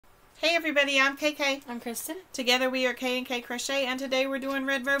Hey everybody, I'm KK. I'm Kristen. Together we are K&K Crochet, and today we're doing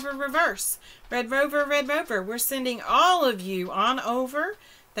Red Rover Reverse. Red Rover, Red Rover. We're sending all of you on over.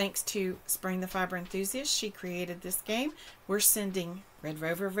 Thanks to Spring the Fiber Enthusiast, she created this game. We're sending Red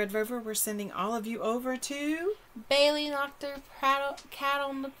Rover, Red Rover. We're sending all of you over to Bailey knocked her cat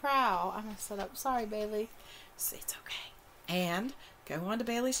on the prowl. I messed that up. Sorry, Bailey. It's okay. And go on to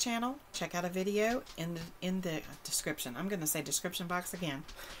Bailey's channel. Check out a video in the description. I'm going to say description box again.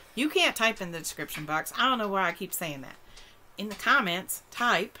 You can't type in the description box. I don't know why I keep saying that. In the comments,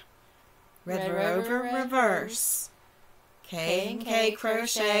 type Red Rover Reverse. K&K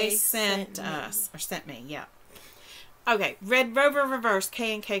Crochet sent us. Or sent me, yeah. Okay, Red Rover Reverse,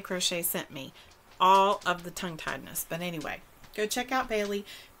 K&K Crochet sent me all of the tongue-tiedness. But anyway, go check out Bailey.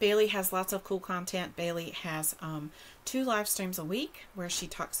 Bailey has lots of cool content. Bailey has 2 live streams a week where she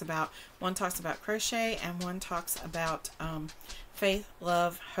talks about, one talks about crochet and one talks about faith,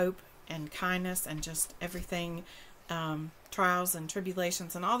 love, hope, and kindness, and just everything, trials and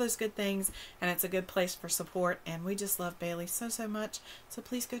tribulations and all those good things. And it's a good place for support, and we just love Bailey so much. So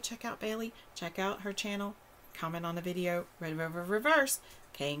please go check out Bailey. Check out her channel. Comment on the video. Red Rover Reverse,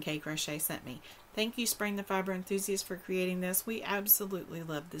 K&K Crochet sent me. Thank you, Spring the Fiber Enthusiast, for creating this. We absolutely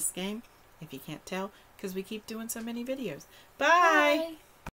love this game, if you can't tell, because we keep doing so many videos. Bye! Bye.